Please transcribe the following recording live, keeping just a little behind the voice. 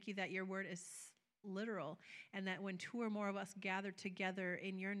you that your word is literal, and that when two or more of us gather together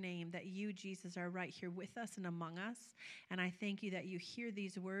in your name, that you, Jesus, are right here with us and among us. And I thank you that you hear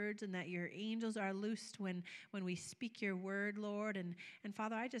these words and that your angels are loosed when we speak your word, Lord. And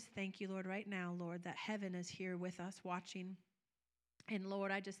Father, I just thank you, Lord, right now, Lord, that heaven is here with us watching. And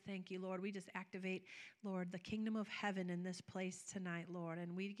Lord, I just thank you, Lord. We just activate, Lord, the kingdom of heaven in this place tonight, Lord.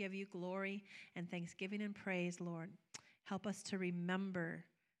 And we give you glory and thanksgiving and praise, Lord. Help us to remember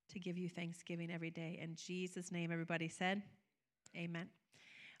to give you thanksgiving every day. In Jesus' name, everybody said, amen.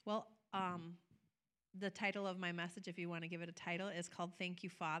 Well, the title of my message, if you want to give it a title, is called Thank You,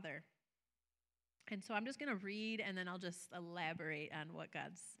 Father. And so I'm just going to read, and then I'll just elaborate on what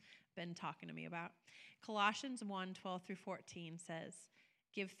God's been talking to me about. Colossians 1:12-14 says,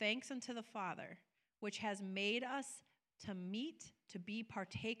 "Give thanks unto the Father, which has made us to meet to be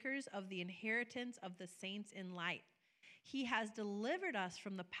partakers of the inheritance of the saints in light. He has delivered us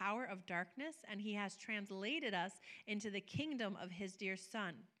from the power of darkness, and he has translated us into the kingdom of his dear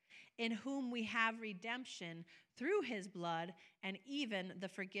Son, in whom we have redemption through his blood and even the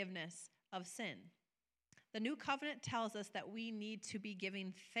forgiveness of sin." The new covenant tells us that we need to be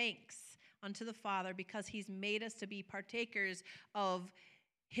giving thanks unto the Father because he's made us to be partakers of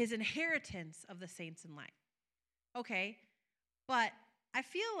his inheritance of the saints in light. Okay, but I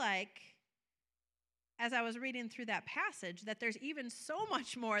feel like as I was reading through that passage, that there's even so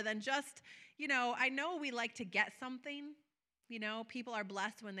much more than just, I know we like to get something. People are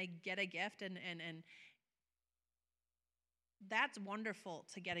blessed when they get a gift, and that's wonderful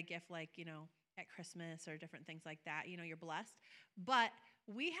to get a gift like, at Christmas or different things like that. You're blessed. But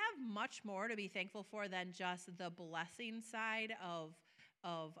we have much more to be thankful for than just the blessing side of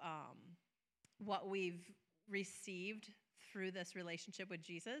what we've received through this relationship with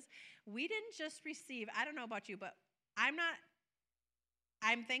Jesus. We didn't just receive, I don't know about you, but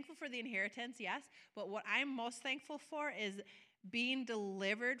I'm thankful for the inheritance, yes, but what I'm most thankful for is being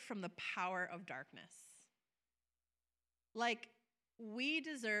delivered from the power of darkness. Like, we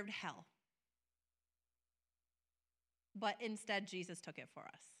deserved hell, but instead Jesus took it for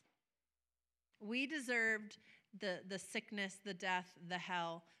us. We deserved the sickness, the death, the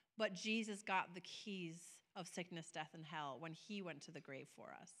hell, but Jesus got the keys of sickness, death, and hell when he went to the grave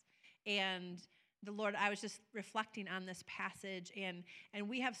for us. And the Lord, I was just reflecting on this passage, and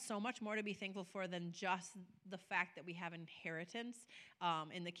we have so much more to be thankful for than just the fact that we have inheritance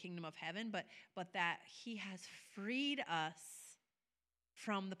in the kingdom of heaven, but that he has freed us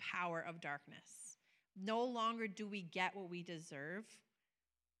from the power of darkness. No longer do we get what we deserve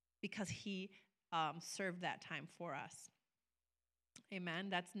because he served that time for us. Amen.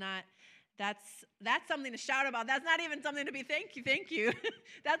 That's something to shout about. That's not even something to be thank you.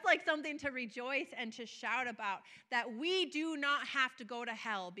 That's like something to rejoice and to shout about, that we do not have to go to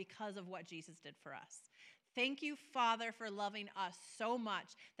hell because of what Jesus did for us. Thank you, Father, for loving us so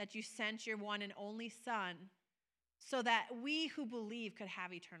much that you sent your one and only Son so that we who believe could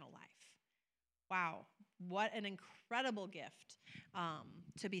have eternal life. Wow, what an incredible gift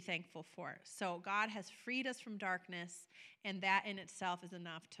to be thankful for. So God has freed us from darkness, and that in itself is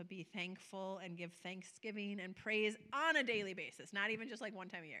enough to be thankful and give thanksgiving and praise on a daily basis, not even just like one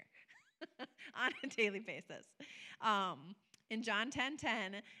time a year, on a daily basis. In John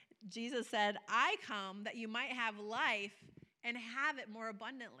 10:10, Jesus said, "I come that you might have life and have it more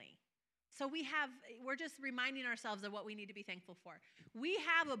abundantly." So we're just reminding ourselves of what we need to be thankful for. We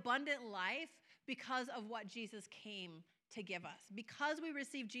have abundant life because of what Jesus came to give us. Because we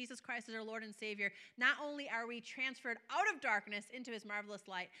receive Jesus Christ as our Lord and Savior, not only are we transferred out of darkness into his marvelous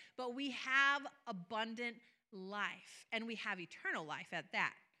light, but we have abundant life, and we have eternal life at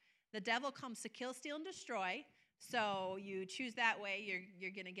that. The devil comes to kill, steal, and destroy, so you choose that way,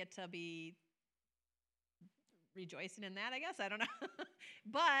 you're going to get to be rejoicing in that, I guess. I don't know.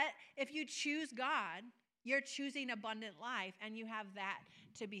 But if you choose God, you're choosing abundant life, and you have that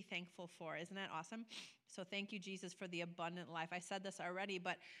to be thankful for. Isn't that awesome? So thank you, Jesus, for the abundant life. I said this already,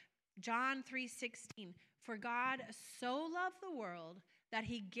 but John 3:16, "For God so loved the world that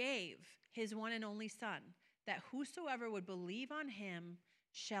he gave his one and only Son, that whosoever would believe on him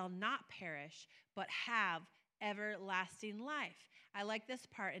shall not perish, but have everlasting life." I like this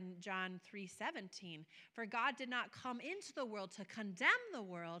part in John 3:17. "For God did not come into the world to condemn the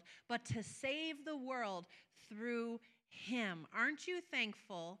world, but to save the world through him." Aren't you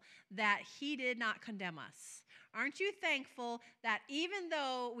thankful that he did not condemn us? Aren't you thankful that even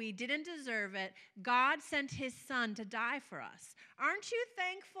though we didn't deserve it, God sent his Son to die for us? Aren't you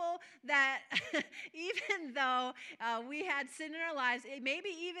thankful that even though we had sin in our lives, maybe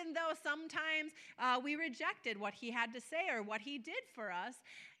even though sometimes we rejected what he had to say or what he did for us,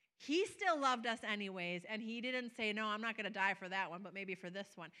 He still loved us anyways, and he didn't say, no, I'm not going to die for that one, but maybe for this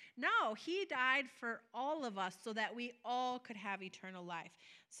one. No, he died for all of us so that we all could have eternal life.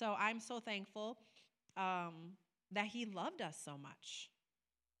 So I'm so thankful that he loved us so much,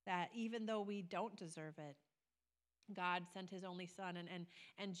 that even though we don't deserve it, God sent his only son.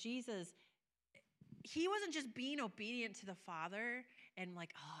 And Jesus, he wasn't just being obedient to the Father and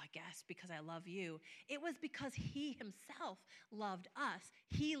like, oh, I guess because I love you. It was because he himself loved us.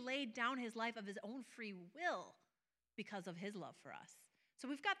 He laid down his life of his own free will because of his love for us. So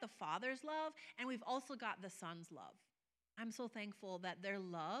we've got the Father's love, and we've also got the Son's love. I'm so thankful that their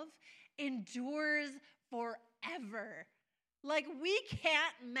love endures forever. Like, we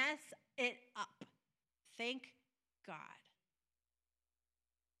can't mess it up. Thank God.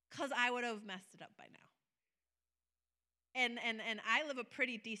 Because I would have messed it up by now. And I live a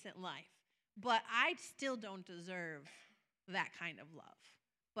pretty decent life, but I still don't deserve that kind of love.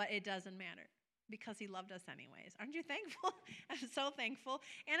 But it doesn't matter because he loved us anyways. Aren't you thankful? I'm so thankful.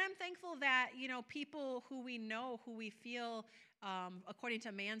 And I'm thankful that, people who we know, who we feel, according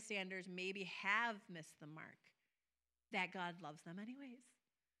to man's standards, maybe have missed the mark, that God loves them anyways.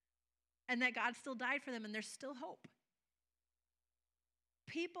 And that God still died for them, and there's still hope.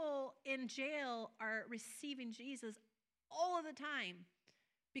 People in jail are receiving Jesus all of the time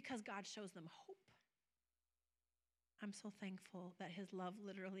because God shows them hope. I'm so thankful that his love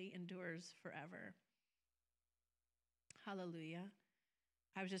literally endures forever. Hallelujah.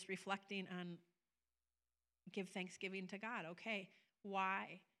 I was just reflecting on give thanksgiving to God. Okay,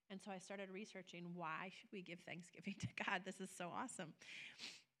 why? And so I started researching, why should we give thanksgiving to God? This is so awesome.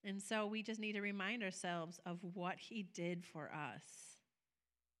 And so we just need to remind ourselves of what he did for us.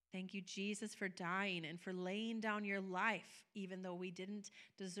 Thank you, Jesus, for dying and for laying down your life, even though we didn't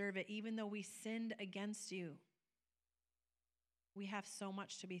deserve it, even though we sinned against you. We have so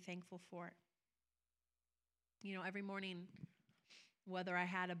much to be thankful for. Every morning, whether I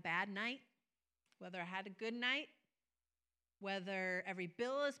had a bad night, whether I had a good night, whether every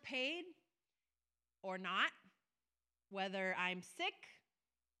bill is paid or not, whether I'm sick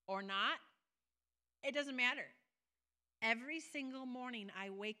or not, it doesn't matter. Every single morning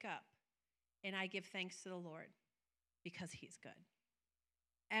I wake up and I give thanks to the Lord because he's good.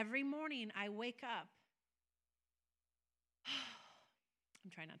 Every morning I wake up,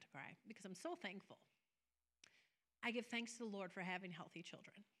 I'm trying not to cry because I'm so thankful. I give thanks to the Lord for having healthy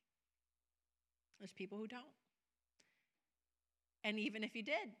children. There's people who don't. And even if you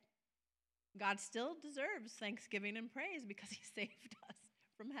did, God still deserves thanksgiving and praise because he saved us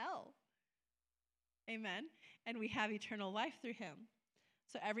from hell. Amen. And we have eternal life through him.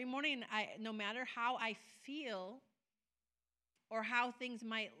 So every morning, no matter how I feel or how things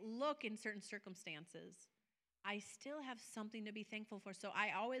might look in certain circumstances, I still have something to be thankful for. So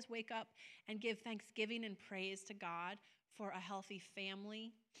I always wake up and give thanksgiving and praise to God for a healthy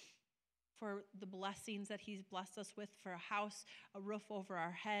family, for the blessings that he's blessed us with, for a house, a roof over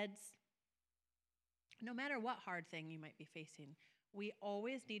our heads. No matter what hard thing you might be facing, we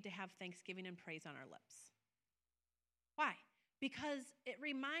always need to have thanksgiving and praise on our lips. Why? Because it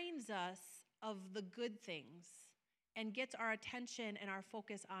reminds us of the good things and gets our attention and our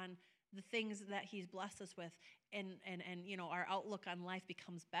focus on the things that he's blessed us with, and our outlook on life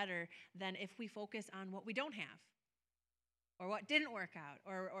becomes better than if we focus on what we don't have, or what didn't work out,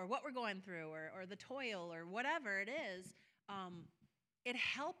 or what we're going through, or the toil, or whatever it is. It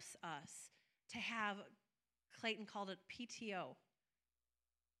helps us to have, Clayton called it PTO,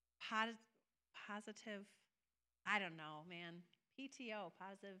 positive, I don't know, man, PTO,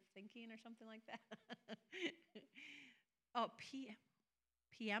 positive thinking or something like that.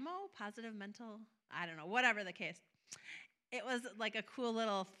 PMO, positive mental, I don't know, whatever the case. It was like a cool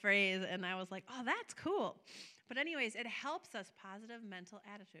little phrase, and I was like, oh, that's cool. But anyways, it helps us, positive mental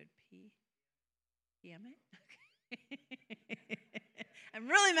attitude. PMA? Okay. I'm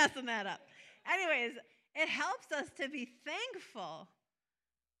really messing that up. Anyways, it helps us to be thankful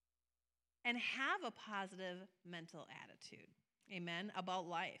and have a positive mental attitude, amen, about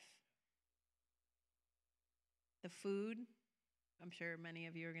life. The food, I'm sure many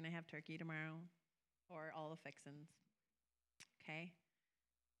of you are going to have turkey tomorrow, or all the fixins, okay?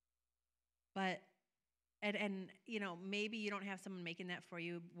 But, and maybe you don't have someone making that for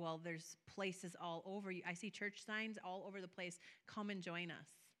you. Well, there's places all over. I see church signs all over the place. Come and join us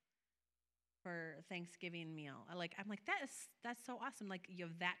for Thanksgiving meal. I'm like, that's so awesome. Like, you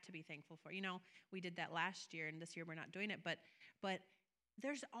have that to be thankful for. We did that last year, and this year we're not doing it, but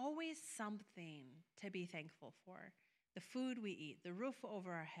there's always something to be thankful for. The food we eat, the roof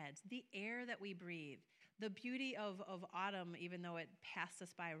over our heads, the air that we breathe, the beauty of autumn, even though it passed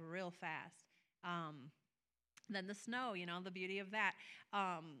us by real fast. Then the snow, the beauty of that.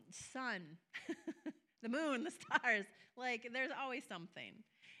 Sun, the moon, the stars. Like, there's always something.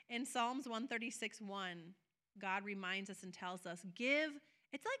 In Psalms 136:1, God reminds us and tells us,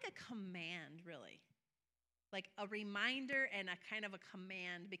 it's like a command, really. Like a reminder and a kind of a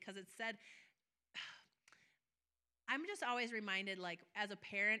command, because it said, I'm just always reminded, like, as a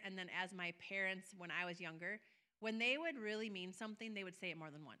parent and then as my parents when I was younger, when they would really mean something, they would say it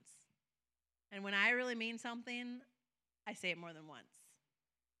more than once. And when I really mean something, I say it more than once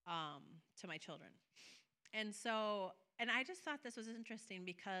to my children. And I just thought this was interesting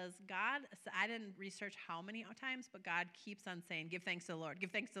because God, I didn't research how many times, but God keeps on saying, give thanks to the Lord,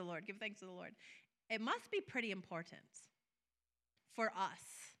 give thanks to the Lord, give thanks to the Lord. It must be pretty important for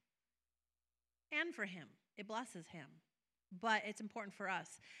us and for him. It blesses him, but it's important for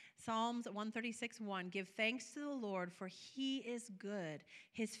us. Psalms 136:1, give thanks to the Lord, for he is good.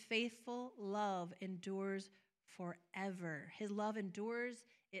 His faithful love endures forever. His love endures,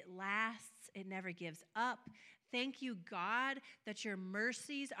 it lasts, it never gives up. Thank you, God, that your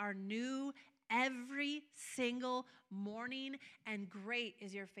mercies are new every single morning, and great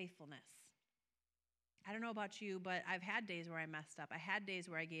is your faithfulness. I don't know about you, but I've had days where I messed up. I had days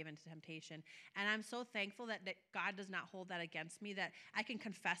where I gave into temptation. And I'm so thankful that God does not hold that against me, that I can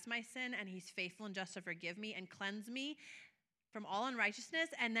confess my sin and he's faithful and just to forgive me and cleanse me from all unrighteousness.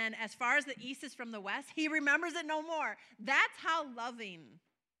 And then as far as the east is from the west, he remembers it no more. That's how loving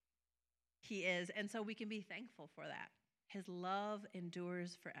he is. And so we can be thankful for that. His love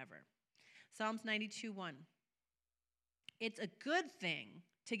endures forever. Psalms 92:1. It's a good thing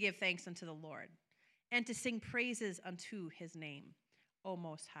to give thanks unto the Lord, and to sing praises unto his name, O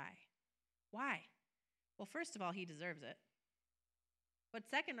Most High. Why? Well, first of all, he deserves it. But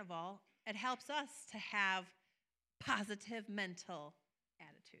second of all, it helps us to have positive mental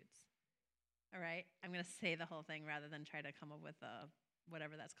attitudes. All right? I'm going to say the whole thing rather than try to come up with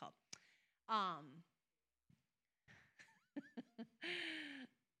whatever that's called.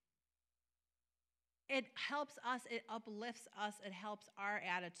 It helps us, it uplifts us, it helps our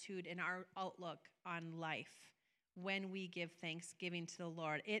attitude and our outlook on life when we give thanksgiving to the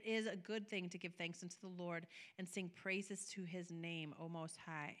Lord. It is a good thing to give thanks unto the Lord and sing praises to his name, O Most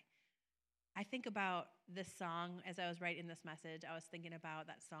High. I think about this song as I was writing this message. I was thinking about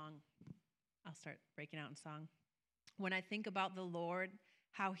that song. I'll start breaking out in song. When I think about the Lord,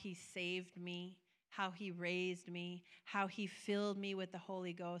 how he saved me, how he raised me, how he filled me with the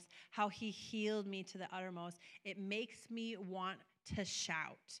Holy Ghost, how he healed me to the uttermost, it makes me want to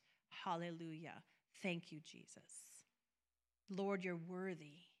shout, hallelujah. Thank you, Jesus. Lord, you're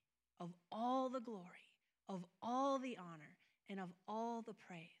worthy of all the glory, of all the honor, and of all the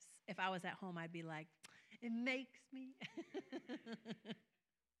praise. If I was at home, I'd be like, it makes me.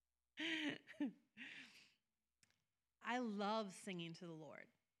 I love singing to the Lord.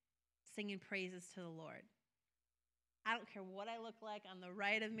 Singing praises to the Lord. I don't care what I look like on the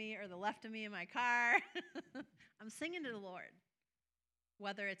right of me or the left of me in my car. I'm singing to the Lord.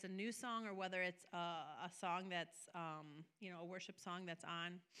 Whether it's a new song or whether it's a song that's, a worship song that's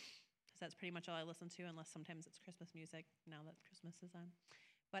on. Because that's pretty much all I listen to, unless sometimes it's Christmas music now that Christmas is on.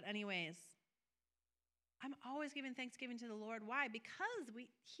 But anyways, I'm always giving thanksgiving to the Lord. Why? Because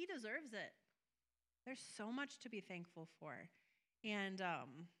he deserves it. There's so much to be thankful for. And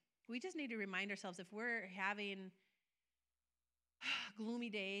we just need to remind ourselves, if we're having gloomy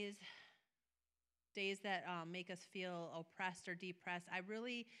days that make us feel oppressed or depressed, I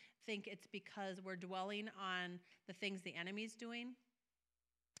really think it's because we're dwelling on the things the enemy's doing.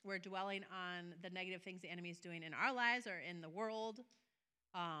 We're dwelling on the negative things the enemy's doing in our lives or in the world.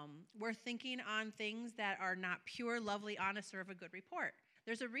 We're thinking on things that are not pure, lovely, honest, or of a good report.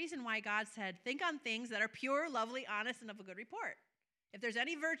 There's a reason why God said, think on things that are pure, lovely, honest, and of a good report. If there's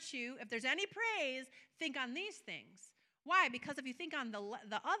any virtue, if there's any praise, think on these things. Why? Because if you think on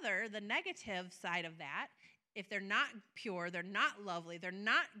the negative side of that, if they're not pure, they're not lovely, they're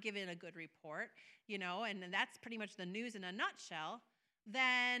not giving a good report, and that's pretty much the news in a nutshell,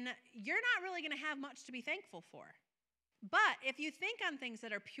 then you're not really going to have much to be thankful for. But if you think on things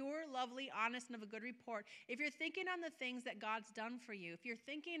that are pure, lovely, honest, and of a good report, if you're thinking on the things that God's done for you, if you're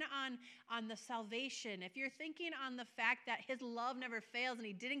thinking on the salvation, if you're thinking on the fact that his love never fails and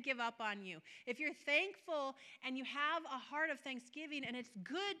he didn't give up on you, if you're thankful and you have a heart of thanksgiving and it's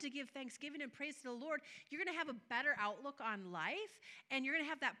good to give thanksgiving and praise to the Lord, you're going to have a better outlook on life and you're going to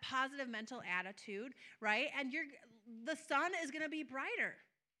have that positive mental attitude, right? And the sun is going to be brighter,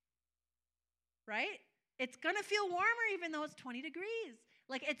 right? It's going to feel warmer even though it's 20 degrees.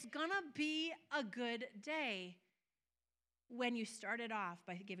 Like, it's going to be a good day when you start it off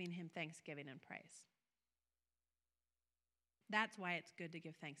by giving him thanksgiving and praise. That's why it's good to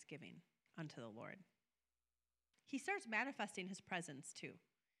give thanksgiving unto the Lord. He starts manifesting his presence too.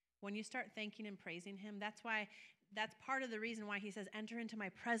 When you start thanking and praising him, that's part of the reason why he says, enter into my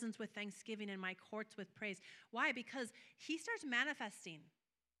presence with thanksgiving and my courts with praise. Why? Because he starts manifesting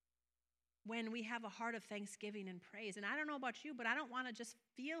when we have a heart of thanksgiving and praise. And I don't know about you, but I don't want to just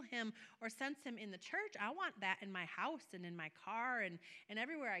feel him or sense him in the church. I want that in my house and in my car and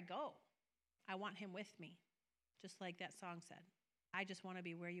everywhere I go. I want him with me, just like that song said. I just want to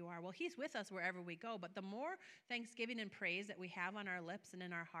be where you are. Well, he's with us wherever we go, but the more thanksgiving and praise that we have on our lips and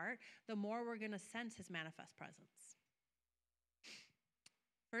in our heart, the more we're going to sense his manifest presence.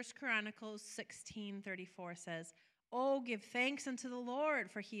 1 Chronicles 16:34 says, "Oh, give thanks unto the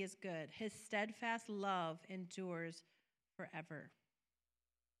Lord, for he is good. His steadfast love endures forever."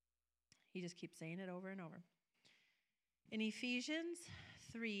 He just keeps saying it over and over. In Ephesians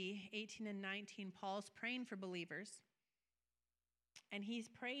 3:18 and 19, Paul's praying for believers. And he's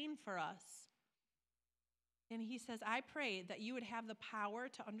praying for us. And he says, I pray that you would have the power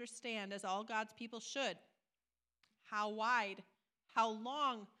to understand, as all God's people should, how wide, how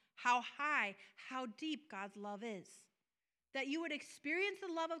long, how high, how deep God's love is. That you would experience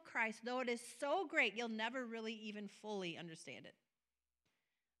the love of Christ, though it is so great, you'll never really even fully understand it.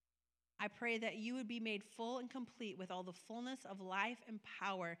 I pray that you would be made full and complete with all the fullness of life and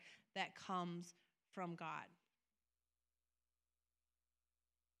power that comes from God.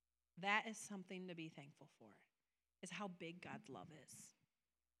 That is something to be thankful for, is how big God's love is,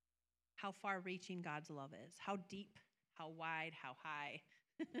 how far-reaching God's love is, how deep, how wide, how high,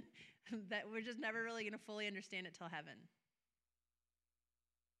 that we're just never really going to fully understand it till heaven.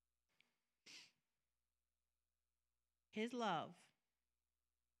 His love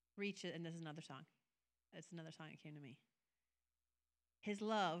reaches, and this is another song. It's another song that came to me. His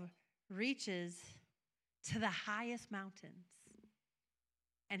love reaches to the highest mountains.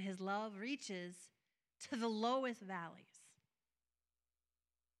 And his love reaches to the lowest valleys.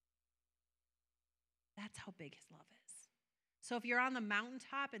 That's how big his love is. So if you're on the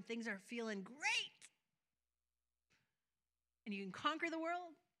mountaintop and things are feeling great, and you can conquer the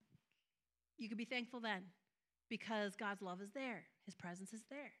world, you can be thankful then, because God's love is there. His presence is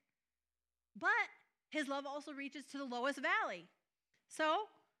there. But his love also reaches to the lowest valley. So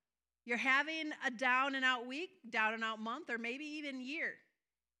you're having a down and out week, down and out month, or maybe even year.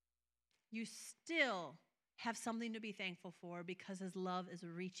 You still have something to be thankful for, because his love is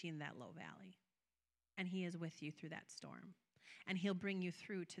reaching that low valley. And he is with you through that storm. And he'll bring you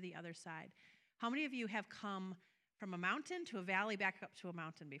through to the other side. How many of you have come from a mountain to a valley back up to a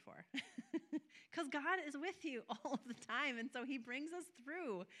mountain before? Because God is with you all of the time. And so he brings us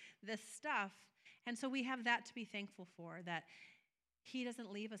through this stuff. And so we have that to be thankful for, that he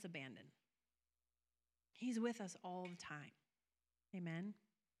doesn't leave us abandoned. He's with us all the time. Amen.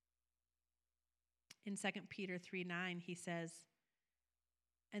 In 2 Peter 3:9, he says,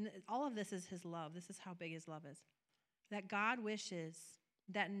 and all of this is his love. This is how big his love is. That God wishes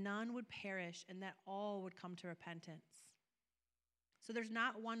that none would perish and that all would come to repentance. So there's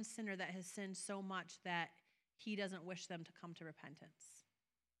not one sinner that has sinned so much that he doesn't wish them to come to repentance.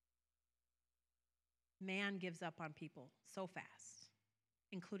 Man gives up on people so fast,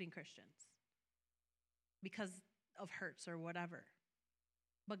 including Christians, because of hurts or whatever.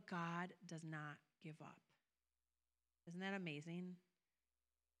 But God does not give up. Isn't that amazing?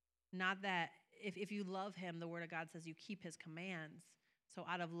 Not that if you love him, the word of God says you keep his commands. So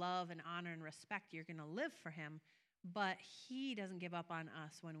out of love and honor and respect, you're going to live for him. But he doesn't give up on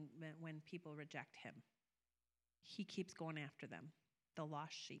us when people reject him. He keeps going after them, the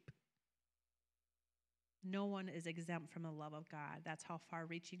lost sheep. No one is exempt from the love of God. That's how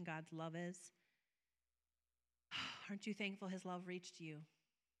far-reaching God's love is. Aren't you thankful his love reached you?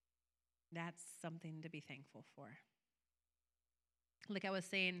 That's something to be thankful for. Like I was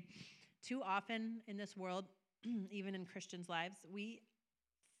saying, too often in this world, even in Christians' lives, we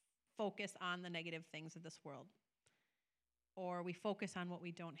focus on the negative things of this world. Or we focus on what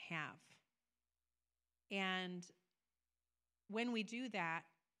we don't have. And when we do that,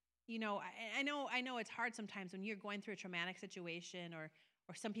 you know, I know it's hard sometimes when you're going through a traumatic situation, or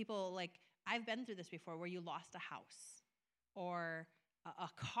some people, like, I've been through this before, where you lost a house, or a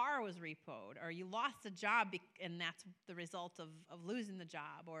car was repoed, or you lost a job and that's the result of losing the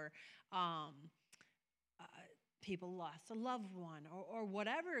job, or people lost a loved one, or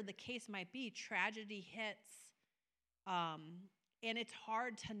whatever the case might be. Tragedy hits, and it's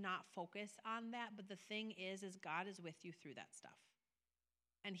hard to not focus on that. But the thing is God is with you through that stuff.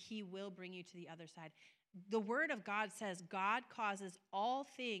 and he will bring you to the other side. The word of God says God causes all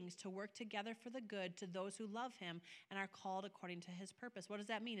things to work together for the good to those who love him and are called according to his purpose. What does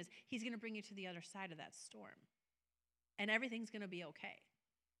that mean? Is he's going to bring you to the other side of that storm, and everything's going to be okay.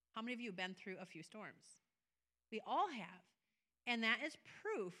 How many of you have been through a few storms? We all have. And that is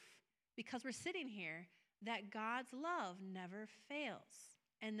proof, because we're sitting here, that God's love never fails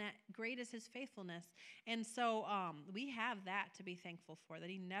and that great is his faithfulness. And so we have that to be thankful for, that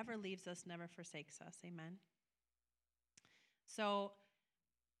he never leaves us, never forsakes us. Amen. So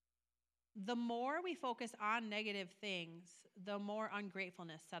the more we focus on negative things, the more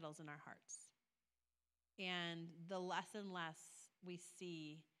ungratefulness settles in our hearts. And the less and less we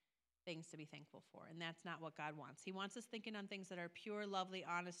see things to be thankful for. And that's not what God wants. He wants us thinking on things that are pure, lovely,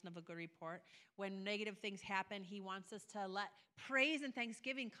 honest, and of a good report. When negative things happen, he wants us to let praise and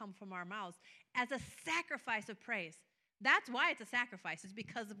thanksgiving come from our mouths as a sacrifice of praise. That's why it's a sacrifice. It's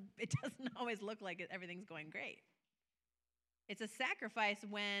because it doesn't always look like everything's going great. It's a sacrifice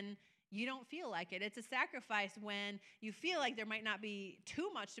when you don't feel like it. It's a sacrifice when you feel like there might not be too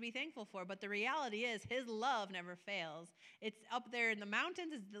much to be thankful for, but the reality is his love never fails. It's up there in the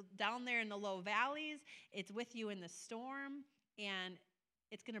mountains, it's down there in the low valleys, it's with you in the storm, and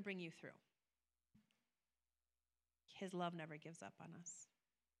it's going to bring you through. His love never gives up on us.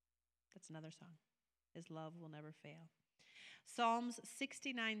 That's another song. His love will never fail. Psalms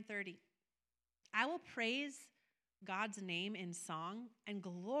 69:30. I will praise God's name in song and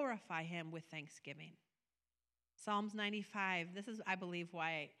glorify him with thanksgiving. Psalms 95. This is, I believe,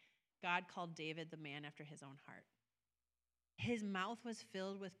 why God called David the man after his own heart. His mouth was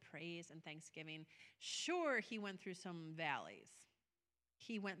filled with praise and thanksgiving. Sure, he went through some valleys.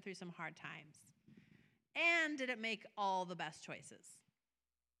 He went through some hard times and didn't make all the best choices.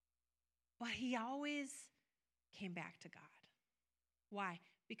 But he always came back to God. Why?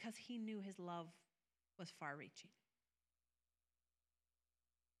 Because he knew his love was far-reaching.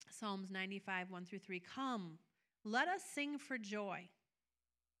 Psalms 95, 1-3. Come, let us sing for joy.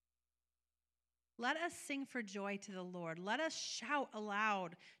 Let us sing for joy to the Lord. Let us shout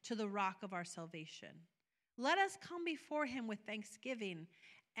aloud to the rock of our salvation. Let us come before him with thanksgiving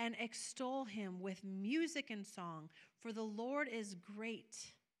and extol him with music and song, for the Lord is great.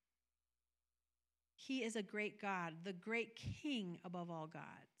 He is a great God, the great King above all gods.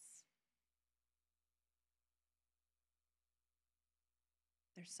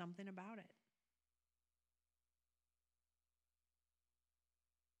 There's something about it.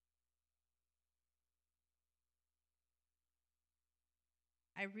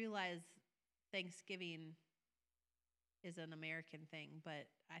 I realize Thanksgiving is an American thing, but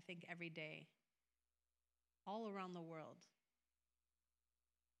I think every day, all around the world,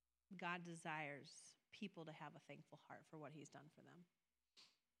 God desires people to have a thankful heart for what he's done for them.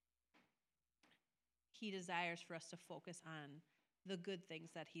 He desires for us to focus on the good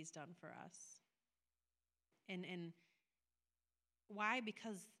things that he's done for us. And why?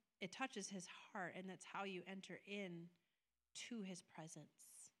 Because it touches his heart, and that's how you enter in to his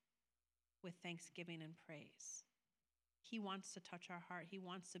presence with thanksgiving and praise. He wants to touch our heart. He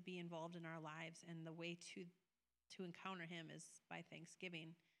wants to be involved in our lives, and the way to encounter him is by thanksgiving.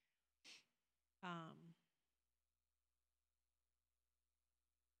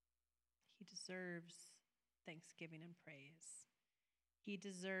 He deserves thanksgiving and praise. He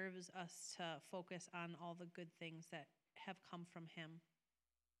deserves us to focus on all the good things that have come from him.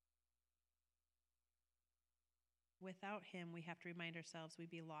 Without him, we have to remind ourselves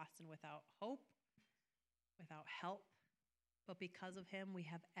we'd be lost and without hope, without help. But because of him, we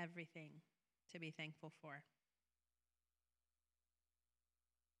have everything to be thankful for.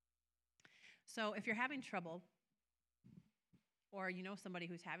 So if you're having trouble, or you know somebody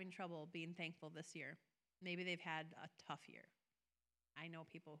who's having trouble being thankful this year, maybe they've had a tough year. I know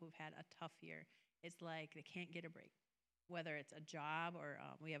people who've had a tough year. It's like they can't get a break, whether it's a job or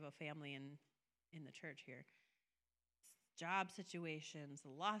we have a family in the church here. Job situations, the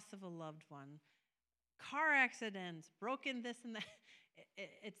loss of a loved one, car accidents, broken this and that.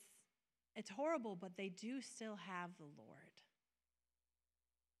 It's horrible, but they do still have the Lord.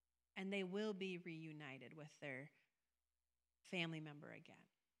 And they will be reunited with their family member again.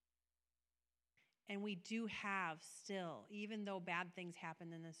 And we do have still, even though bad things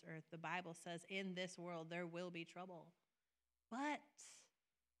happen in this earth, the Bible says in this world there will be trouble. But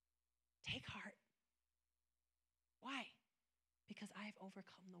take heart. Why? Because I've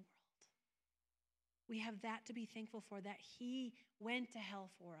overcome the world. We have that to be thankful for, that he went to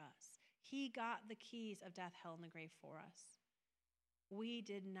hell for us. He got the keys of death, hell, and the grave for us. We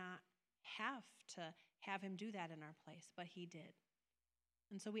did not have to have him do that in our place, but he did.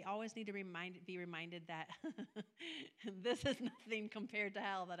 And so we always need to be reminded that this is nothing compared to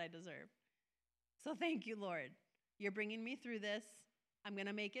hell that I deserve. So thank you, Lord. You're bringing me through this. I'm going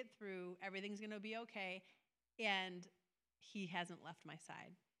to make it through. Everything's going to be okay. And he hasn't left my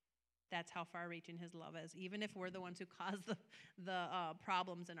side. That's how far-reaching his love is, even if we're the ones who cause the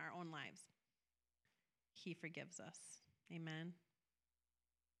problems in our own lives. He forgives us. Amen.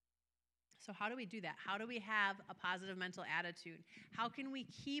 So how do we do that? How do we have a positive mental attitude? How can we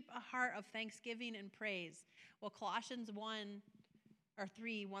keep a heart of thanksgiving and praise? Well, Colossians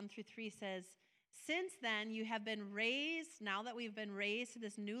 1:3 says, since then you have been raised, now that we've been raised to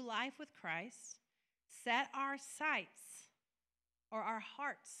this new life with Christ, set our sights or our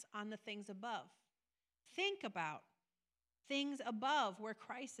hearts on the things above. Think about things above where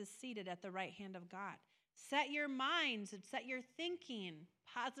Christ is seated at the right hand of God. Set your minds and set your thinking,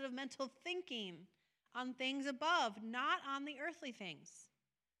 positive mental thinking, on things above, not on the earthly things.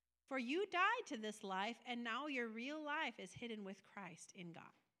 For you died to this life, and now your real life is hidden with Christ in God.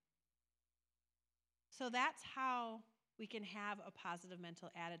 So that's how we can have a positive mental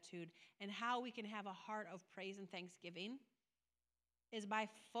attitude, and how we can have a heart of praise and thanksgiving is by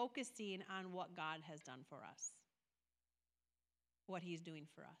focusing on what God has done for us, what he's doing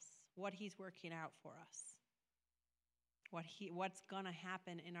for us, what he's working out for us, what's going to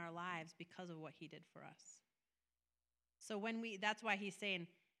happen in our lives because of what he did for us. So that's why he's saying,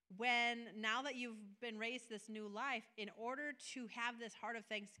 now that you've been raised this new life, in order to have this heart of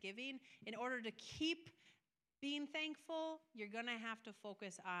thanksgiving, in order to keep being thankful, you're going to have to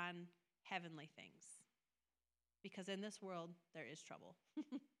focus on heavenly things. Because in this world, there is trouble.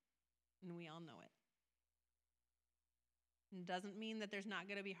 And we all know it. It doesn't mean that there's not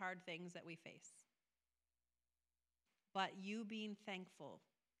going to be hard things that we face. But you being thankful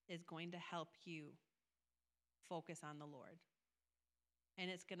is going to help you focus on the Lord.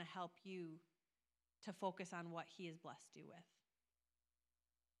 And it's going to help you to focus on what he has blessed you with.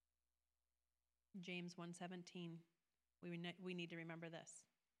 James 1:17, we need to remember this.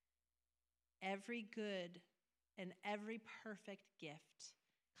 Every good and every perfect gift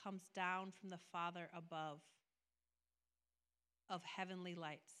comes down from the Father above, of heavenly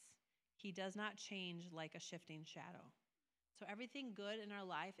lights. He does not change like a shifting shadow. So everything good in our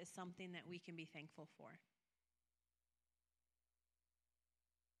life is something that we can be thankful for.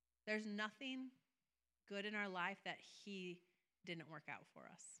 There's nothing good in our life that he didn't work out for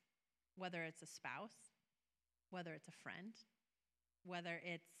us. Whether it's a spouse, whether it's a friend, whether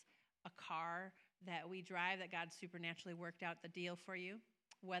it's a car that we drive that God supernaturally worked out the deal for you,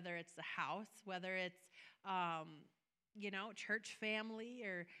 whether it's the house, whether it's, church family,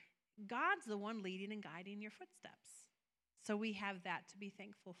 or God's the one leading and guiding your footsteps. So we have that to be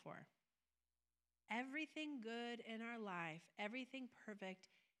thankful for. Everything good in our life, everything perfect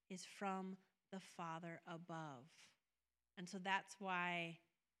is from the Father above. And so that's why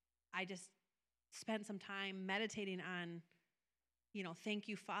I just spent some time meditating on, thank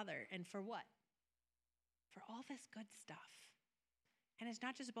you, Father. And for what? For all this good stuff. And it's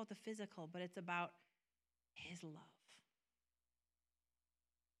not just about the physical, but it's about his love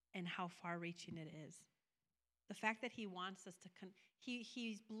and how far-reaching it is. The fact that he wants us to,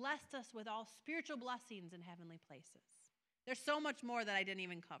 he's blessed us with all spiritual blessings in heavenly places. There's so much more that I didn't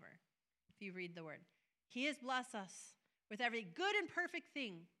even cover if you read the word. He has blessed us with every good and perfect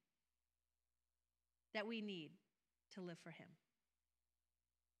thing that we need to live for him.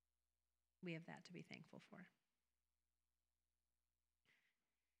 We have that to be thankful for.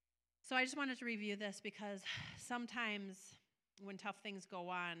 So I just wanted to review this because sometimes when tough things go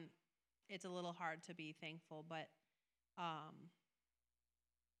on, it's a little hard to be thankful. But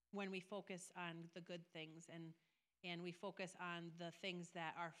when we focus on the good things and we focus on the things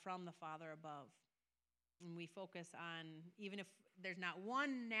that are from the Father above, and we focus on, even if there's not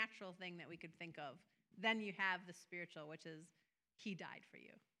one natural thing that we could think of, then you have the spiritual, which is he died for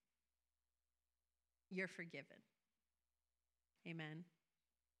you. You're forgiven. Amen.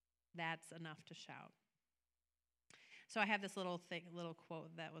 That's enough to shout. So I have this little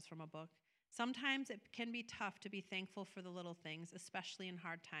quote that was from a book. Sometimes it can be tough to be thankful for the little things, especially in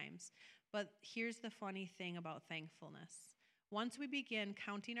hard times. But here's the funny thing about thankfulness. Once we begin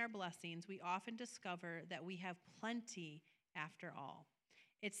counting our blessings, we often discover that we have plenty after all.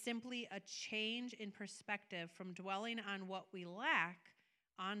 It's simply a change in perspective from dwelling on what we lack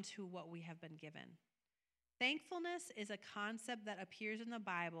onto what we have been given. Thankfulness is a concept that appears in the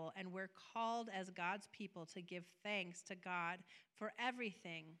Bible, and we're called as God's people to give thanks to God for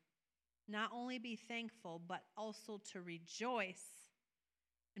everything. Not only be thankful, but also to rejoice.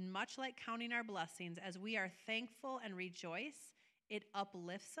 And much like counting our blessings, as we are thankful and rejoice, It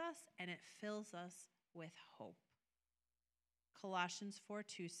uplifts us and it fills us with hope. Colossians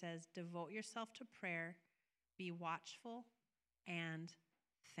 4:2 says, devote yourself to prayer, be watchful and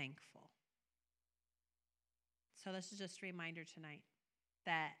thankful. So this is just a reminder tonight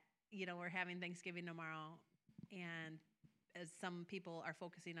that, we're having Thanksgiving tomorrow, and as some people are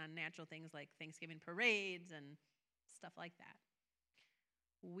focusing on natural things like Thanksgiving parades and stuff like that,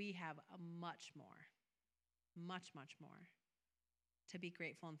 we have a much more to be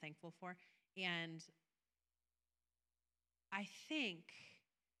grateful and thankful for. And I think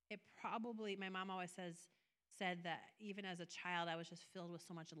my mom always said that even as a child, I was just filled with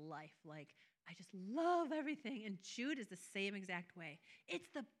so much life. Like, I just love everything. And Jude is the same exact way. It's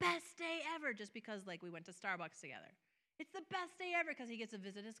the best day ever, just because, we went to Starbucks together. It's the best day ever because he gets to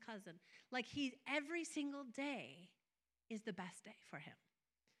visit his cousin. Every single day is the best day for him.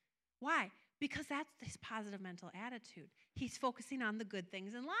 Why? Because that's his positive mental attitude. He's focusing on the good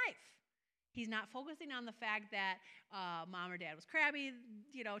things in life. He's not focusing on the fact that mom or dad was crabby,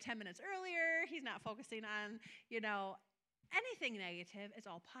 10 minutes earlier. He's not focusing on, anything negative. It's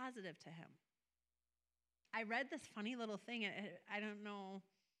all positive to him. I read this funny little thing. I don't know.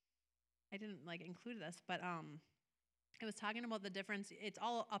 I didn't include this, but it was talking about the difference. It's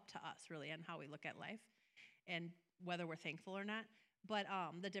all up to us, really, on how we look at life and whether we're thankful or not. But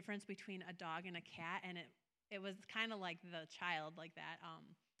the difference between a dog and a cat, and it was kind of like the child, like that.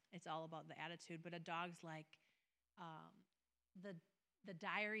 It's all about the attitude. But a dog's like the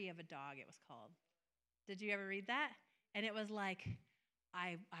Diary of a Dog, it was called. Did you ever read that? And it was like,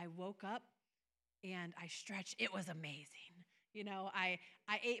 I woke up and I stretched. It was amazing. I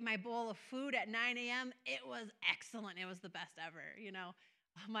ate my bowl of food at 9 a.m. It was excellent. It was the best ever.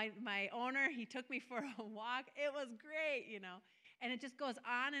 My owner, he took me for a walk. It was great. And it just goes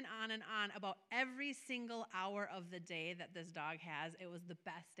on and on and on about every single hour of the day that this dog has. It was the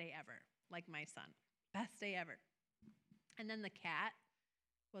best day ever, like my son. Best day ever. And then the cat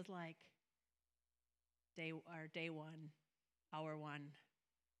was like, day one, hour one,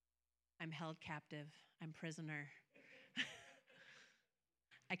 I'm held captive. I'm prisoner.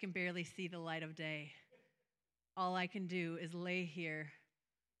 I can barely see the light of day. All I can do is lay here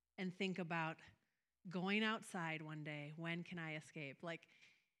and think about going outside one day. When can I escape?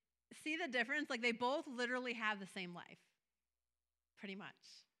 See the difference? They both literally have the same life, pretty much.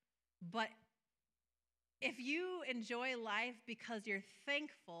 But if you enjoy life because you're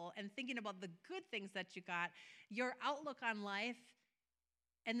thankful and thinking about the good things that you got, your outlook on life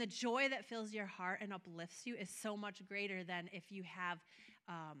and the joy that fills your heart and uplifts you is so much greater than if you have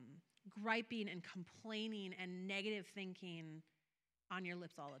griping and complaining and negative thinking on your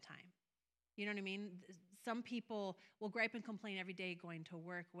lips all the time. You know what I mean? Some people will gripe and complain every day going to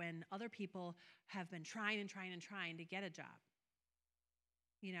work when other people have been trying to get a job.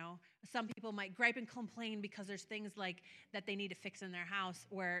 Some people might gripe and complain because there's things that they need to fix in their house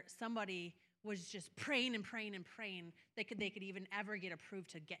where somebody was just praying they could even ever get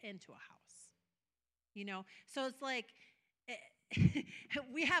approved to get into a house. So it's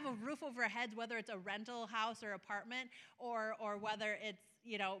we have a roof over our heads, whether it's a rental house or apartment or whether it's,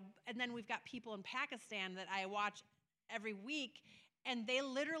 and then we've got people in Pakistan that I watch every week, and they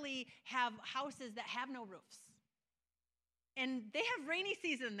literally have houses that have no roofs. And they have rainy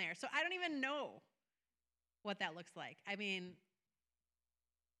season there, so I don't even know what that looks like. I mean,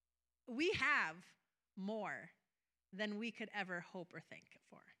 we have more than we could ever hope or think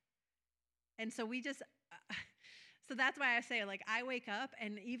for. And so so that's why I say, I wake up,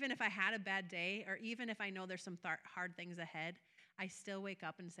 and even if I had a bad day, or even if I know there's some hard things ahead, I still wake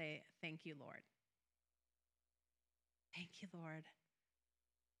up and say, thank you, Lord. Thank you, Lord,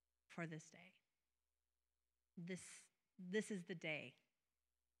 for this day. This is the day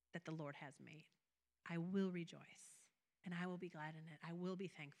that the Lord has made. I will rejoice, and I will be glad in it. I will be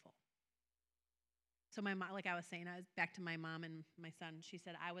thankful. So my mom, like I was saying, I was back to my mom and my son. She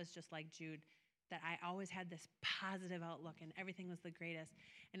said I was just like Jude, that I always had this positive outlook and everything was the greatest.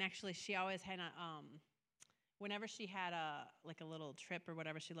 And actually, she always had whenever she had a little trip or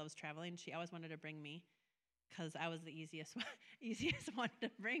whatever, she loves traveling. She always wanted to bring me because I was the easiest one to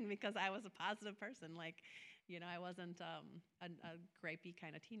bring because I was a positive person. I wasn't a gripey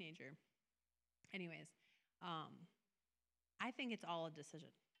kind of teenager. Anyways, I think it's all a decision.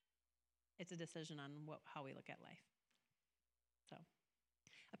 It's a decision on how we look at life. So,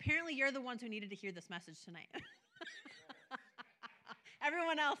 apparently you're the ones who needed to hear this message tonight.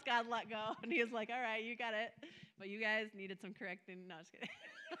 Everyone else God let go, and he was like, all right, you got it. But you guys needed some correcting. No, just kidding.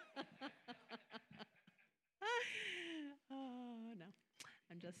 Oh, no.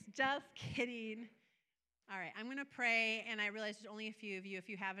 I'm just kidding. All right, I'm going to pray, and I realize there's only a few of you. If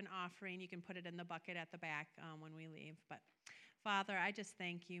you have an offering, you can put it in the bucket at the back when we leave. But Father, I just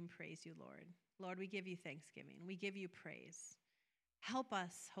thank you and praise you, Lord. Lord, we give you thanksgiving. We give you praise. Help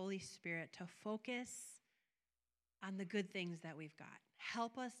us, Holy Spirit, to focus on the good things that we've got.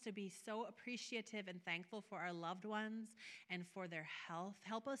 Help us to be so appreciative and thankful for our loved ones and for their health.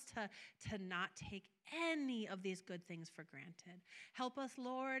 Help us to not take any of these good things for granted. Help us,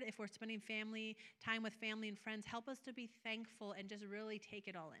 Lord, if we're spending time with family and friends, help us to be thankful and just really take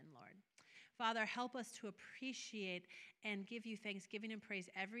it all in, Lord. Father, help us to appreciate and give you thanksgiving and praise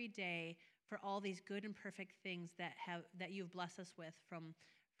every day for all these good and perfect things that you've blessed us with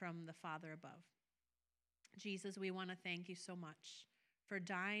from the Father above. Jesus, we want to thank you so much for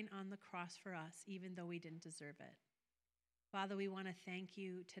dying on the cross for us, even though we didn't deserve it. Father, we want to thank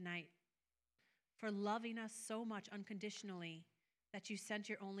you tonight for loving us so much unconditionally that you sent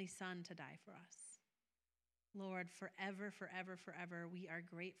your only Son to die for us. Lord, forever, forever, forever, we are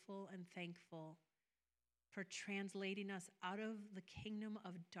grateful and thankful for translating us out of the kingdom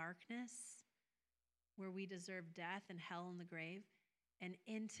of darkness, where we deserve death and hell and the grave, and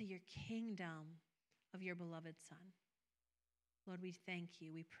into your kingdom of your beloved Son. Lord, we thank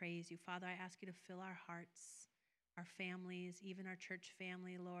you. We praise you. Father, I ask you to fill our hearts, our families, even our church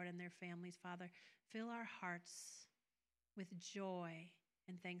family, Lord, and their families. Father, fill our hearts with joy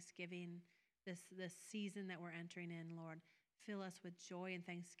and thanksgiving this season that we're entering in, Lord. Fill us with joy and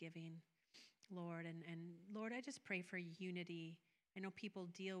thanksgiving, Lord. And Lord, I just pray for unity. I know people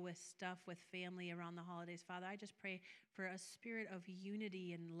deal with stuff with family around the holidays. Father, I just pray for a spirit of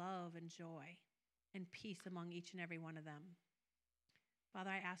unity and love and joy and peace among each and every one of them. Father,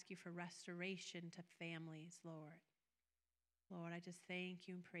 I ask you for restoration to families, Lord. Lord, I just thank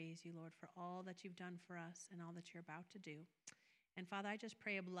you and praise you, Lord, for all that you've done for us and all that you're about to do. And Father, I just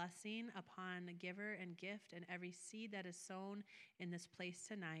pray a blessing upon the giver and gift and every seed that is sown in this place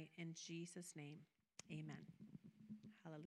tonight. In Jesus' name, amen.